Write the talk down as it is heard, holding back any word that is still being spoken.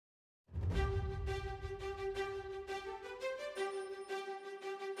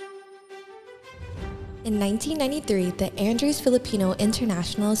In 1993, the Andrews Filipino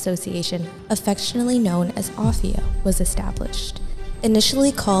International Association, affectionately known as AFIA, was established.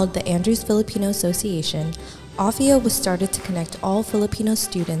 Initially called the Andrews Filipino Association, AFIA was started to connect all Filipino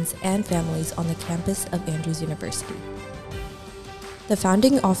students and families on the campus of Andrews University. The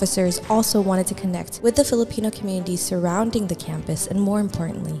founding officers also wanted to connect with the Filipino community surrounding the campus and, more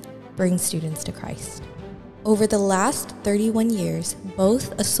importantly, bring students to Christ. Over the last 31 years,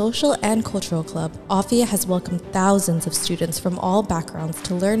 both a social and cultural club, AFIA has welcomed thousands of students from all backgrounds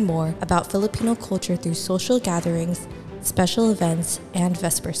to learn more about Filipino culture through social gatherings, special events, and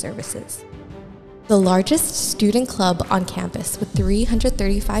Vesper services. The largest student club on campus with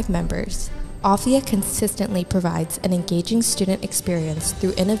 335 members, AFIA consistently provides an engaging student experience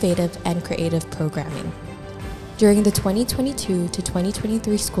through innovative and creative programming. During the 2022 to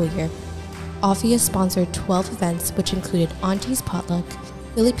 2023 school year, AFIA sponsored 12 events which included Auntie's Potluck,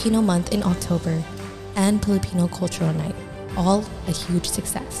 Filipino Month in October, and Filipino Cultural Night, all a huge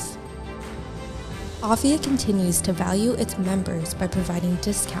success. AFIA continues to value its members by providing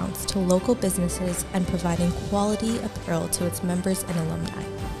discounts to local businesses and providing quality apparel to its members and alumni.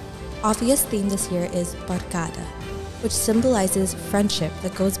 AFIA's theme this year is Barkada, which symbolizes friendship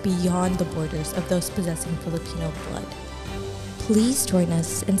that goes beyond the borders of those possessing Filipino blood. Please join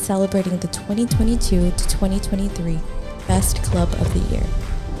us in celebrating the 2022 to 2023 Best Club of the Year,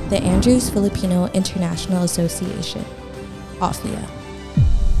 the Andrews Filipino International Association, AFIA.